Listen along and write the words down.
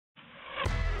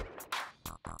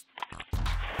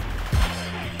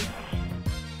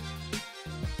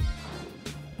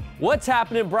What's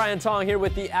happening? Brian Tong here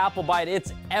with the Apple Bite.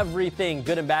 It's everything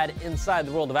good and bad inside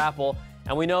the world of Apple.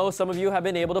 And we know some of you have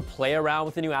been able to play around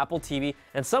with the new Apple TV,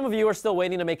 and some of you are still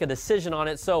waiting to make a decision on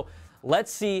it. So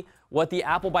let's see what the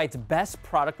Apple Bite's best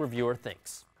product reviewer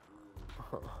thinks.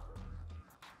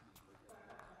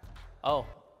 Oh,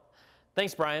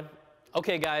 thanks, Brian.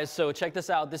 Okay, guys, so check this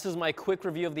out. This is my quick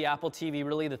review of the Apple TV,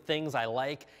 really the things I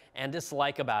like and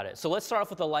dislike about it. So let's start off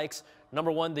with the likes.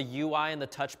 Number one, the UI and the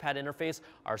touchpad interface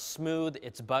are smooth,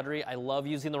 it's buttery. I love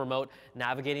using the remote.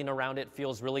 Navigating around it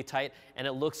feels really tight, and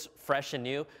it looks fresh and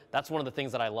new. That's one of the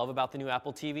things that I love about the new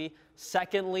Apple TV.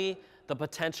 Secondly, the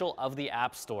potential of the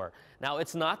App Store. Now,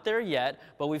 it's not there yet,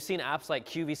 but we've seen apps like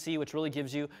QVC, which really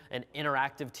gives you an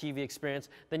interactive TV experience.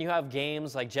 Then you have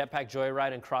games like Jetpack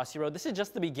Joyride and Crossy Road. This is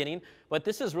just the beginning, but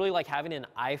this is really like having an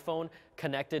iPhone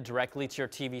connected directly to your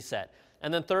TV set.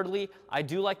 And then thirdly, I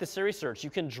do like the Siri search. You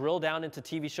can drill down into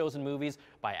TV shows and movies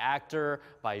by actor,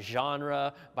 by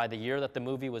genre, by the year that the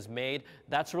movie was made.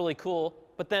 That's really cool.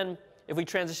 But then if we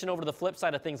transition over to the flip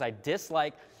side of things I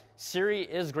dislike, Siri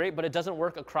is great, but it doesn't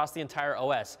work across the entire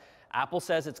OS. Apple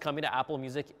says it's coming to Apple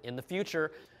Music in the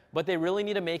future, but they really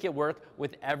need to make it work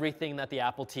with everything that the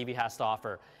Apple TV has to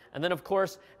offer. And then, of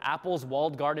course, Apple's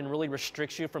walled garden really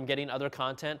restricts you from getting other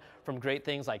content from great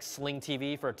things like Sling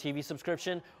TV for a TV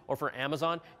subscription or for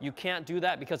Amazon. You can't do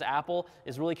that because Apple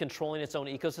is really controlling its own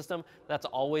ecosystem. That's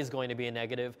always going to be a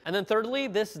negative. And then thirdly,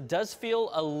 this does feel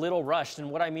a little rushed.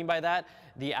 And what I mean by that,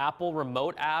 the Apple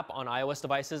Remote app on iOS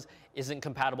devices isn't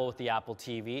compatible with the Apple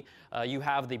TV. You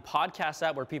have the podcast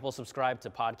app where people subscribe to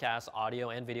podcasts,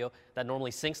 audio, and video that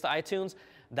normally syncs to iTunes.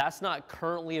 That's not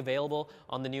currently available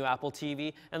on the new Apple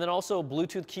TV. And then also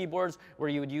Bluetooth keyboards where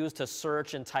you would use to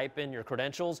search and type in your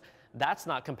credentials. That's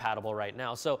not compatible right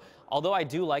now. So although I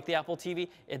do like the Apple TV,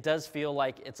 it does feel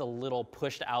like it's a little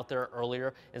pushed out there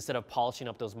earlier instead of polishing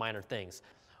up those minor things.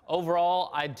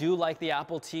 Overall, I do like the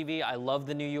Apple TV. I love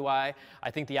the new UI.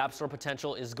 I think the App Store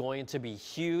potential is going to be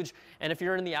huge. And if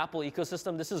you're in the Apple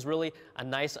ecosystem, this is really a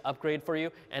nice upgrade for you,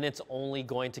 and it's only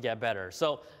going to get better.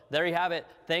 So there you have it.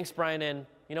 Thanks, Brian. And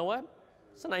you know what?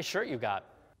 It's a nice shirt you got.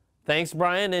 Thanks,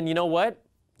 Brian. And you know what?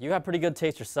 You got pretty good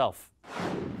taste yourself.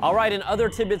 All right, and other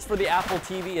tidbits for the Apple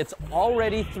TV. It's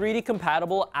already 3D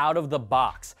compatible out of the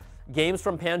box. Games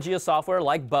from Pangea software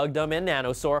like Bugdom and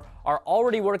Nanosaur are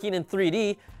already working in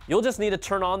 3D. You'll just need to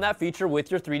turn on that feature with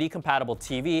your 3D compatible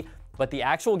TV, but the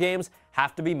actual games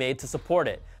have to be made to support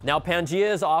it. Now,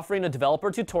 Pangea is offering a developer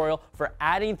tutorial for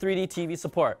adding 3D TV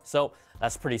support, so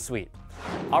that's pretty sweet.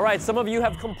 All right, some of you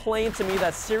have complained to me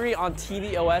that Siri on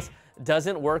tvOS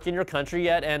doesn't work in your country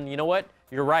yet, and you know what?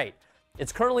 You're right.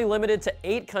 It's currently limited to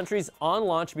 8 countries on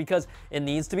launch because it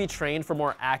needs to be trained for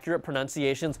more accurate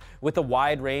pronunciations with a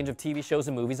wide range of TV shows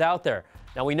and movies out there.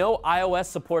 Now, we know iOS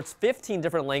supports 15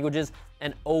 different languages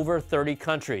and over 30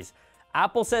 countries.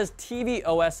 Apple says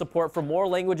tvOS support for more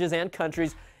languages and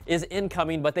countries is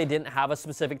incoming, but they didn't have a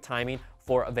specific timing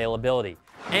for availability.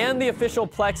 And the official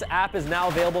Plex app is now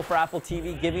available for Apple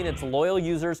TV, giving its loyal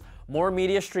users more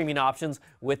media streaming options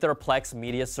with their Plex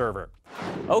media server.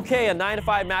 Okay, a 9 to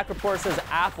 5 Mac report says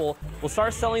Apple will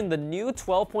start selling the new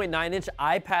 12.9-inch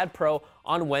iPad Pro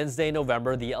on Wednesday,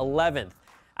 November the 11th.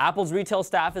 Apple's retail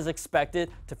staff is expected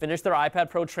to finish their iPad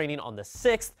Pro training on the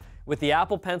 6th, with the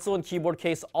Apple Pencil and keyboard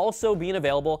case also being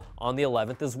available on the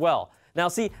 11th as well. Now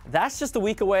see, that's just a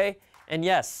week away, and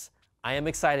yes, I am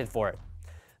excited for it.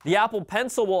 The Apple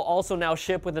Pencil will also now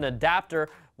ship with an adapter,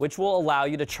 which will allow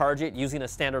you to charge it using a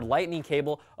standard Lightning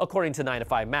cable, according to 9 to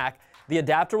 5 Mac. The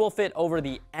adapter will fit over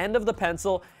the end of the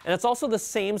Pencil, and it's also the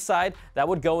same side that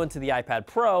would go into the iPad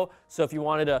Pro, so if you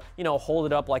wanted to, hold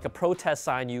it up like a protest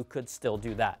sign, you could still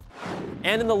do that.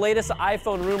 And in the latest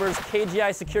iPhone rumors,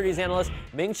 KGI securities analyst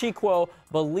Ming-Chi Kuo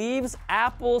believes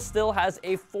Apple still has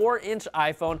a 4-inch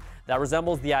iPhone that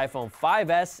resembles the iPhone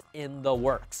 5S in the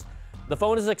works. The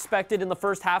phone is expected in the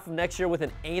first half of next year with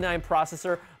an A9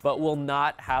 processor, but will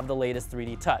not have the latest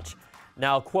 3D touch.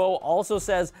 Now, Kuo also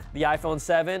says the iPhone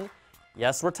 7,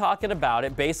 yes, we're talking about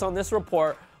it, based on this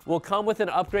report, will come with an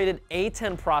upgraded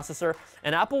A10 processor,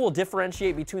 and Apple will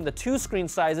differentiate between the 2 screen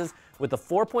sizes, with the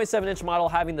 4.7-inch model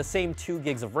having the same 2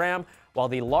 gigs of RAM, while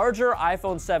the larger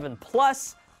iPhone 7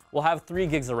 Plus will have 3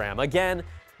 gigs of RAM. Again,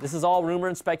 this is all rumor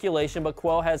and speculation, but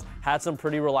Kuo has had some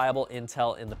pretty reliable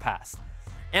intel in the past.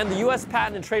 And the U.S.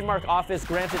 Patent and Trademark Office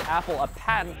granted Apple a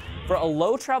patent for a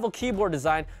low-travel keyboard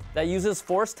design that uses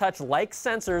Force Touch-like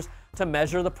sensors to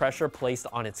measure the pressure placed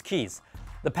on its keys.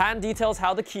 The patent details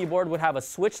how the keyboard would have a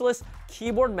switchless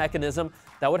keyboard mechanism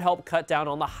that would help cut down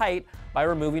on the height by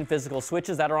removing physical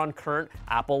switches that are on current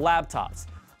Apple laptops.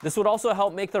 This would also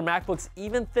help make their MacBooks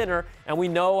even thinner, and we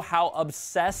know how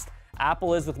obsessed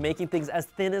Apple is with making things as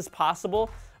thin as possible,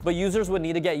 but users would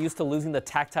need to get used to losing the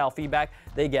tactile feedback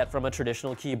they get from a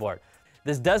traditional keyboard.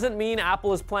 This doesn't mean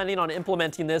Apple is planning on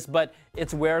implementing this, but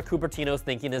it's where Cupertino's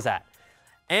thinking is at.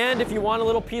 And if you want a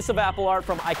little piece of Apple art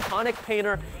from iconic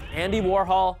painter Andy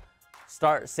Warhol,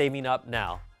 start saving up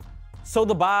now.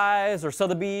 Sotheby's or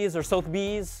Sotheby's or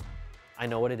Sotheby's, I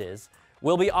know what it is,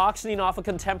 will be auctioning off a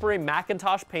contemporary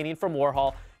Macintosh painting from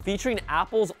Warhol featuring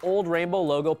Apple's old rainbow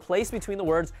logo placed between the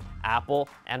words Apple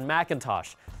and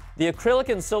Macintosh. The acrylic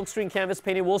and silkscreen canvas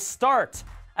painting will start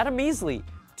at a measly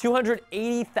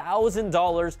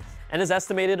 $280,000 and is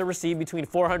estimated to receive between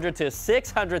 $400,000 to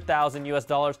 $600,000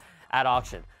 US at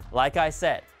auction. Like I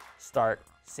said, start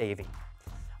saving.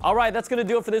 All right, that's going to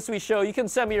do it for this week's show. You can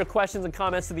send me your questions and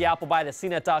comments to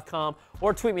theapplebite@cnet.com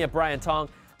or tweet me at Brian Tong.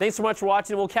 Thanks so much for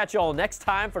watching. We'll catch you all next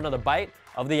time for another bite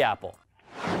of the apple.